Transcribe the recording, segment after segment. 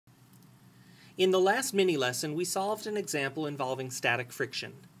In the last mini-lesson, we solved an example involving static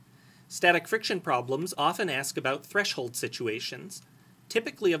friction. Static friction problems often ask about threshold situations,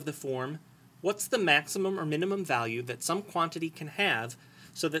 typically of the form, what's the maximum or minimum value that some quantity can have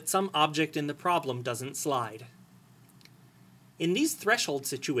so that some object in the problem doesn't slide? In these threshold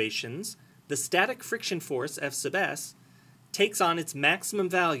situations, the static friction force, F sub s, takes on its maximum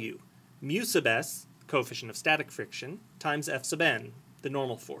value, mu sub s, coefficient of static friction, times F sub n, the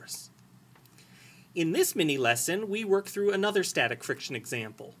normal force. In this mini-lesson, we work through another static friction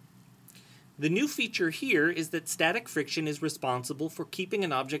example. The new feature here is that static friction is responsible for keeping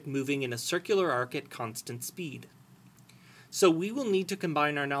an object moving in a circular arc at constant speed. So we will need to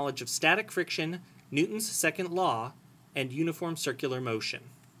combine our knowledge of static friction, Newton's second law, and uniform circular motion.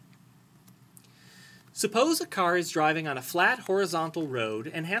 Suppose a car is driving on a flat horizontal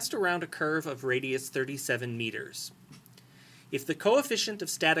road and has to round a curve of radius 37 meters. If the coefficient of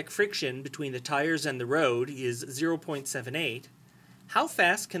static friction between the tires and the road is 0.78, how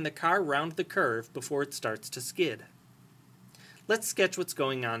fast can the car round the curve before it starts to skid? Let's sketch what's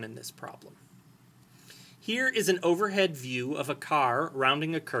going on in this problem. Here is an overhead view of a car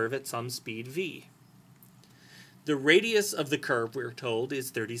rounding a curve at some speed v. The radius of the curve, we're told, is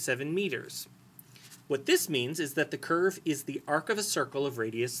 37 meters. What this means is that the curve is the arc of a circle of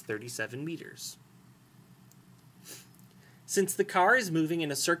radius 37 meters. Since the car is moving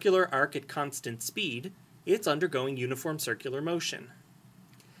in a circular arc at constant speed, it's undergoing uniform circular motion.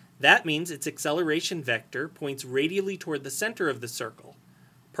 That means its acceleration vector points radially toward the center of the circle,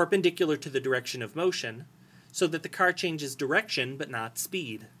 perpendicular to the direction of motion, so that the car changes direction but not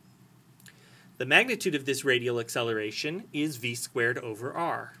speed. The magnitude of this radial acceleration is v squared over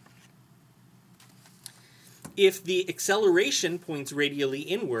r. If the acceleration points radially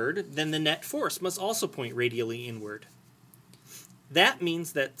inward, then the net force must also point radially inward. That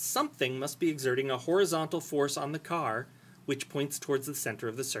means that something must be exerting a horizontal force on the car, which points towards the center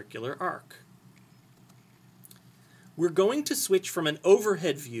of the circular arc. We're going to switch from an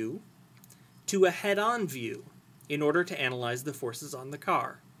overhead view to a head-on view in order to analyze the forces on the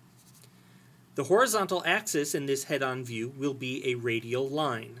car. The horizontal axis in this head-on view will be a radial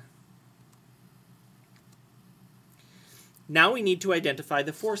line. Now we need to identify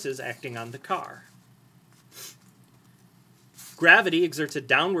the forces acting on the car. Gravity exerts a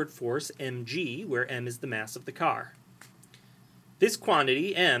downward force, mg, where m is the mass of the car. This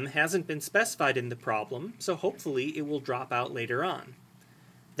quantity, m, hasn't been specified in the problem, so hopefully it will drop out later on.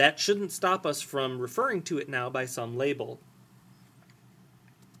 That shouldn't stop us from referring to it now by some label.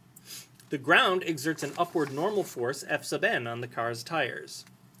 The ground exerts an upward normal force, F sub n, on the car's tires.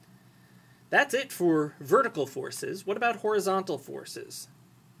 That's it for vertical forces. What about horizontal forces?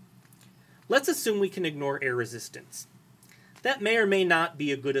 Let's assume we can ignore air resistance. That may or may not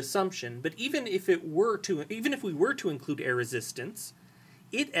be a good assumption, but even if we were to include air resistance,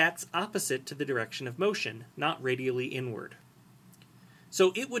 it acts opposite to the direction of motion, not radially inward.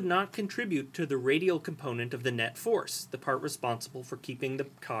 So it would not contribute to the radial component of the net force, the part responsible for keeping the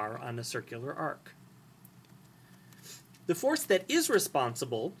car on a circular arc. The force that is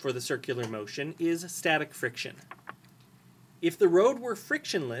responsible for the circular motion is static friction. If the road were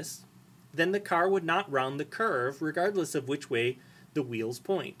frictionless, then the car would not round the curve regardless of which way the wheels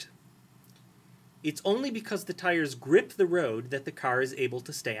point. It's only because the tires grip the road that the car is able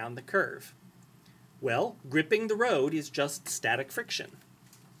to stay on the curve. Well, gripping the road is just static friction.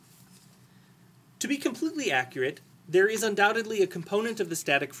 To be completely accurate, there is undoubtedly a component of the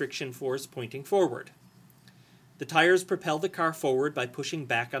static friction force pointing forward. The tires propel the car forward by pushing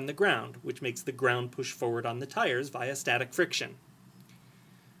back on the ground, which makes the ground push forward on the tires via static friction.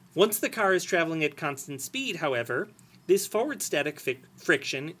 Once the car is traveling at constant speed, however, this forward static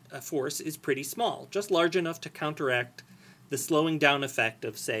friction force is pretty small, just large enough to counteract the slowing down effect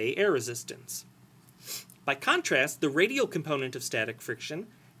of, say, air resistance. By contrast, the radial component of static friction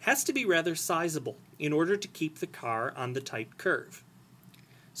has to be rather sizable in order to keep the car on the tight curve.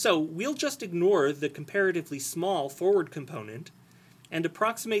 So we'll just ignore the comparatively small forward component and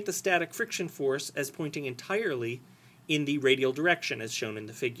approximate the static friction force as pointing entirely in the radial direction as shown in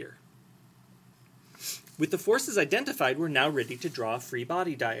the figure. With the forces identified, we're now ready to draw a free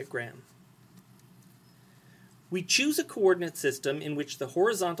body diagram. We choose a coordinate system in which the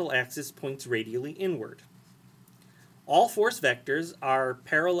horizontal axis points radially inward. All force vectors are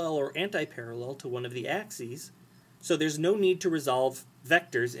parallel or antiparallel to one of the axes, so there's no need to resolve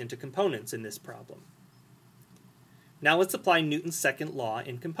vectors into components in this problem. Now let's apply Newton's second law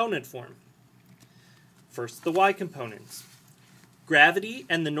in component form. First, the y components. Gravity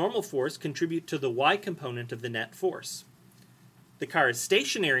and the normal force contribute to the y component of the net force. The car is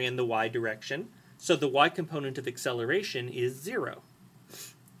stationary in the y direction, so the y component of acceleration is 0.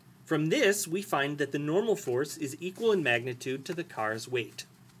 From this, we find that the normal force is equal in magnitude to the car's weight.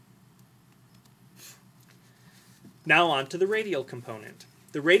 Now on to the radial component.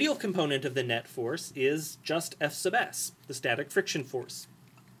 The radial component of the net force is just F sub s, the static friction force.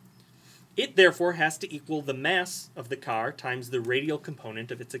 It therefore has to equal the mass of the car times the radial component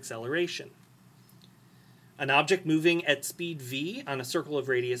of its acceleration. An object moving at speed v on a circle of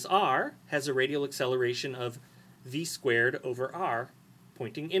radius r has a radial acceleration of v squared over r,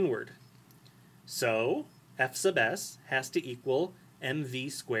 pointing inward. So F sub s has to equal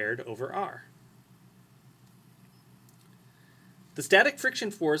mv squared over r. The static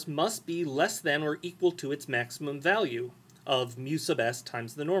friction force must be less than or equal to its maximum value of mu sub s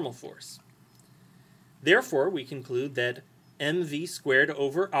times the normal force. Therefore, we conclude that mv squared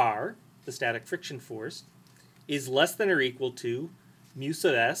over r, the static friction force, is less than or equal to mu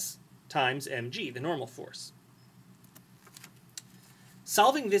sub s times mg, the normal force.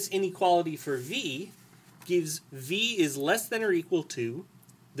 Solving this inequality for v gives v is less than or equal to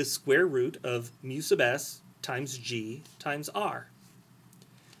the square root of mu sub s times g times r.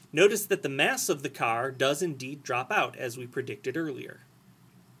 Notice that the mass of the car does indeed drop out, as we predicted earlier.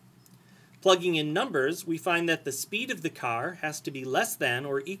 Plugging in numbers, we find that the speed of the car has to be less than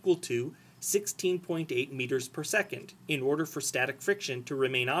or equal to 16.8 meters per second in order for static friction to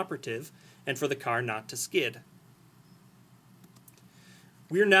remain operative and for the car not to skid.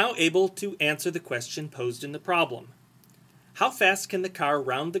 We are now able to answer the question posed in the problem. How fast can the car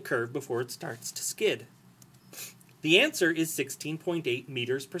round the curve before it starts to skid? The answer is 16.8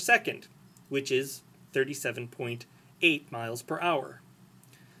 meters per second, which is 37.8 miles per hour,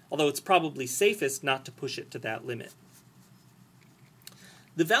 although it's probably safest not to push it to that limit.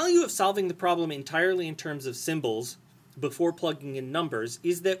 The value of solving the problem entirely in terms of symbols before plugging in numbers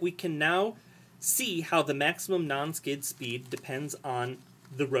is that we can now see how the maximum non-skid speed depends on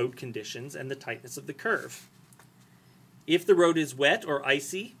the road conditions and the tightness of the curve. If the road is wet or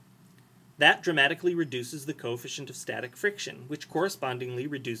icy, that dramatically reduces the coefficient of static friction, which correspondingly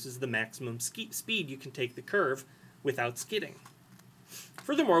reduces the maximum speed you can take the curve without skidding.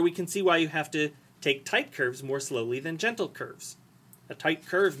 Furthermore, we can see why you have to take tight curves more slowly than gentle curves. A tight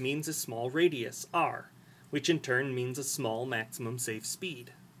curve means a small radius, r, which in turn means a small maximum safe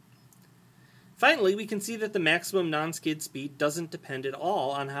speed. Finally, we can see that the maximum non-skid speed doesn't depend at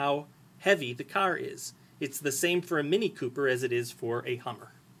all on how heavy the car is. It's the same for a Mini Cooper as it is for a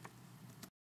Hummer.